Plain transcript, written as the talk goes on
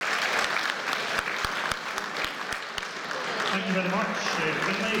Thank you very much,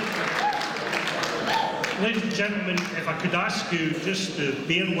 Finlay. Ladies and gentlemen, if I could ask you just to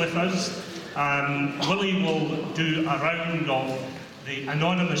bear with us, Willie will do a round of the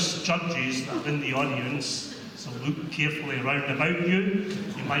anonymous judges that are in the audience, so look carefully round about you.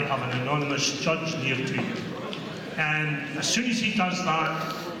 You might have an anonymous judge near to you. And as soon as he does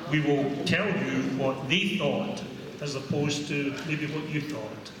that, we will tell you what they thought, as opposed to maybe what you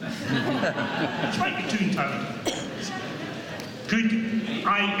thought. Which might be too entirely. Could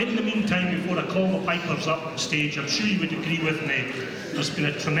I, in the meantime, before I call the pipers up on stage, I'm sure you would agree with me, there's been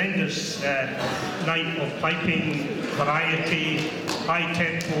a tremendous night of piping, variety, high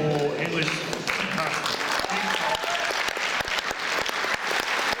tempo. It was fantastic.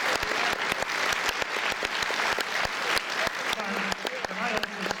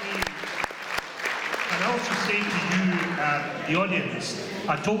 Can I also say to you, the audience,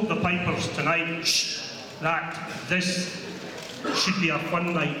 I told the pipers tonight that this should be a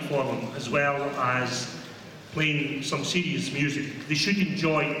fun night for them, as well as playing some serious music. They should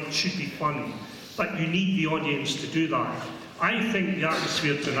enjoy it, it should be fun, but you need the audience to do that. I think the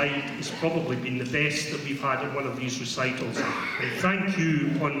atmosphere tonight has probably been the best that we've had at one of these recitals. And thank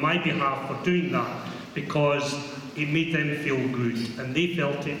you on my behalf for doing that, because it made them feel good, and they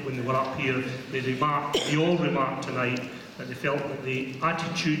felt it when they were up here. They all remarked tonight that they felt that the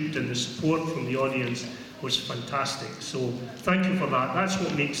attitude and the support from the audience was fantastic. So thank you for that. That's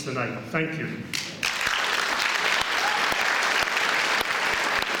what makes the night. Thank you.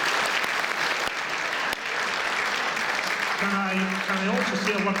 Can I also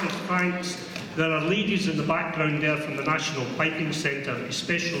say a word of thanks? There are ladies in the background there from the National Piping Centre,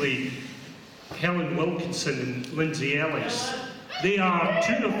 especially Helen Wilkinson and Lindsay Ellis. They are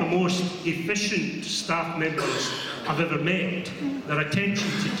two of the most efficient staff members I've ever met. Their attention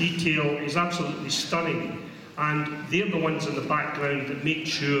to detail is absolutely stunning, and they're the ones in the background that make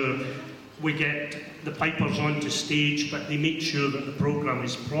sure we get the pipers onto stage, but they make sure that the programme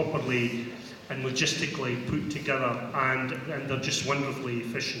is properly and logistically put together, and they're just wonderfully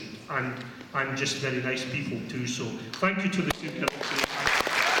efficient, and just very nice people too. So thank you to the two girls.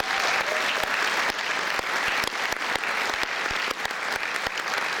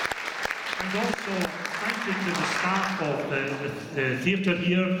 And also, thank you to the staff of the theatre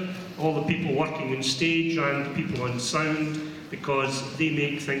here, all the people working on stage and people on sound, because they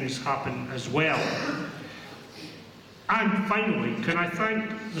make things happen as well. And finally, can I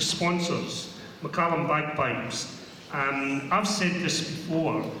thank the sponsors, McCallum Bagpipes. I've said this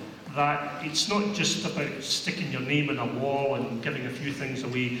before, that it's not just about sticking your name in a wall and giving a few things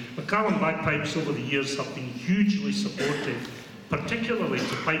away. McCallum Bagpipes over the years have been hugely supportive, particularly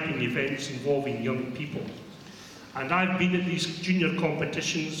to piping events involving young people. And I've been at these junior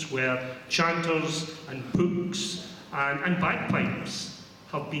competitions where chanters and pooks and bagpipes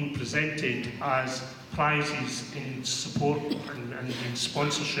have been presented as prizes in support and in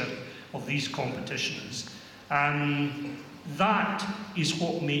sponsorship of these competitions. That is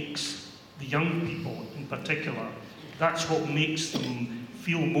what makes the young people in particular, that's what makes them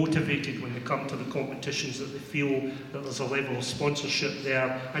feel motivated when they come to the competitions, that they feel that there's a level of sponsorship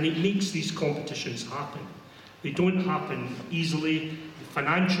there, and it makes these competitions happen. They don't happen easily,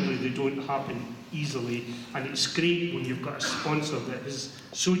 financially they don't happen easily, and it's great when you've got a sponsor that is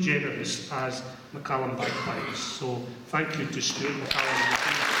so generous as McCallum Bagpipes. So thank you to Stuart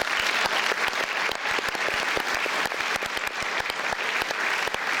McCallum.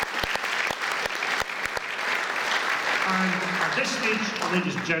 At this stage,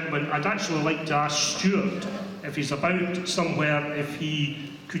 ladies and gentlemen, I'd actually like to ask Stuart, if he's about somewhere, if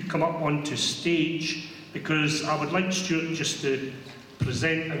he could come up onto stage, because I would like Stuart just to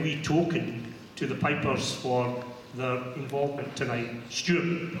present a wee token to the pipers for their involvement tonight.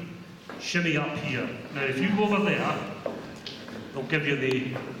 Stuart, shimmy up here. Now, if you go over there, they'll give you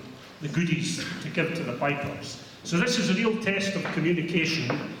the goodies to give to the pipers. So this is a real test of communication,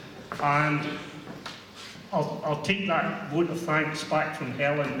 and I'll take that vote of thanks back from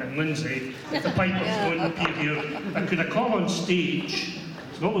Helen and Lindsay if the pipers don't appear here. And could I call on stage,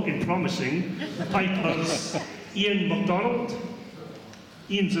 it's not looking promising, the pipers, Ian MacDonald.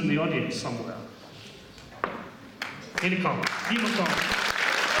 Ian's in the audience somewhere. Here he comes, Ian MacDonald.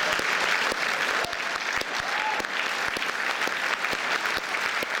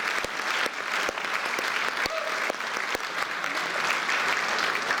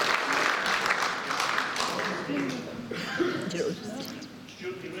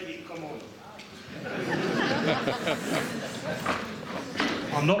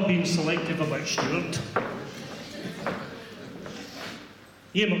 I'm not being selective about Stuart.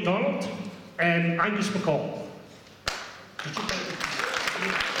 Ian MacDonald and Angus McCall. Could you put it-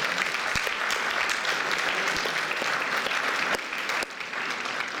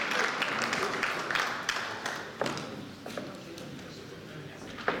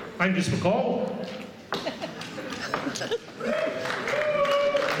 Angus McCall.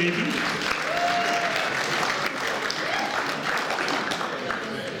 Maybe.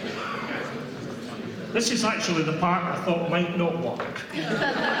 This is actually the part I thought might not work.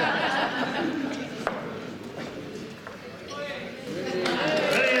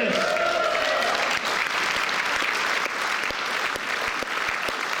 There he is.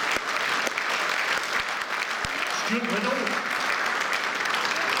 Stuart Liddell.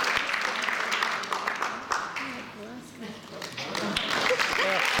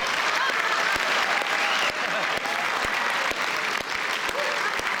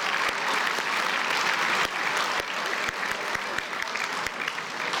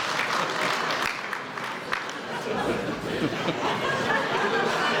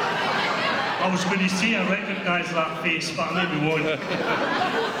 I was going to say I recognise that face, but I maybe won't.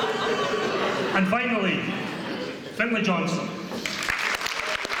 And finally, Finlay Johnson.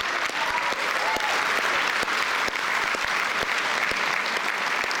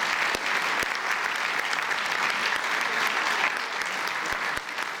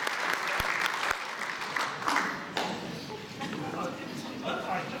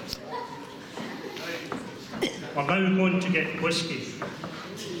 We're now going to get whiskey.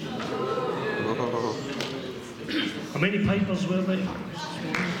 How many pipers were there?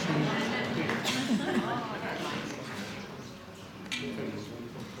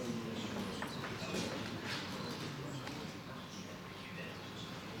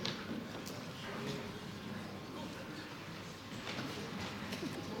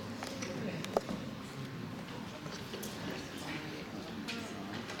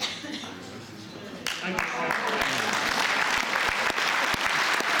 Thank you.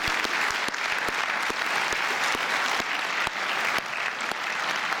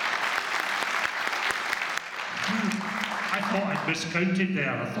 I thought I'd miscounted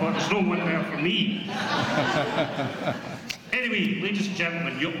there. I thought there's no one there for me. Anyway, ladies and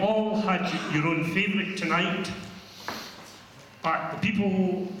gentlemen, you all had your own favourite tonight, but the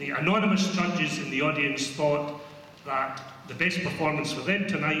people, the anonymous judges in the audience thought that the best performance for them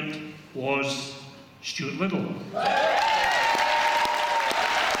tonight was Stuart Liddell.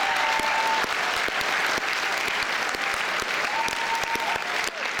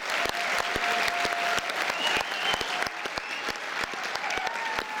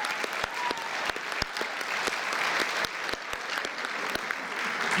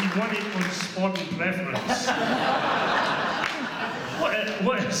 He won it on sporting preference.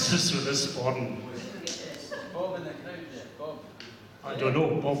 What is this with this sporting? Bob in the crowd there, Bob. I don't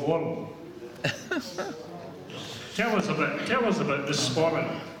know, Bob won. Tell us about this sporting.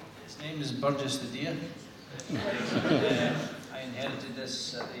 His name is Burgess the Deer. I inherited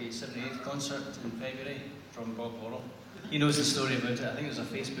this at the 78th concert in February from Bob Worrell. He knows the story about it. I think there's a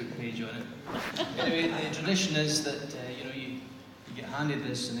Facebook page on it. Anyway, the tradition is that you get handed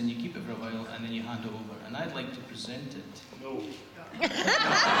this and then you keep it for a while and then you hand it over. And I'd like to present it. No.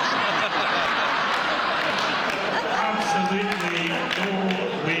 Absolutely no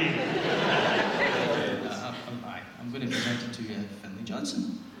way. I'm going to present it to Finlay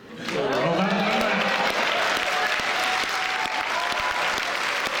Johnson. Well done.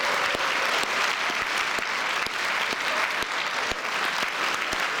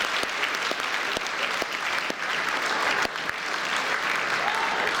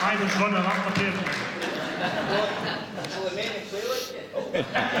 I was running up the pavement.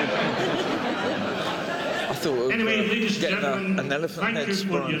 Anyway, ladies and gentlemen, thank you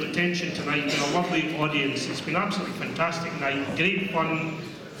for your attention tonight and a lovely audience. It's been absolutely fantastic night, great fun.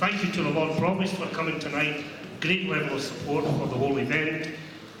 Thank you to the Lord Provost for coming tonight. Great level of support for the whole event.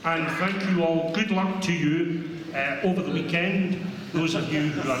 And thank you all. Good luck to you over the weekend, those of you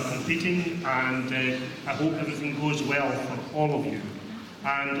who are competing, and I hope everything goes well for all of you.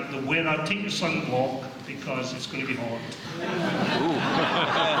 And the weather, take your sunblock because it's going to be hot.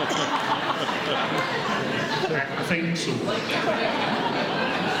 I think so.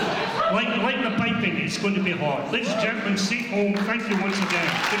 Like the piping, it's going to be hot. Ladies and gentlemen, stay home. Thank you once again.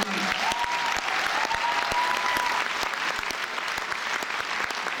 Good night.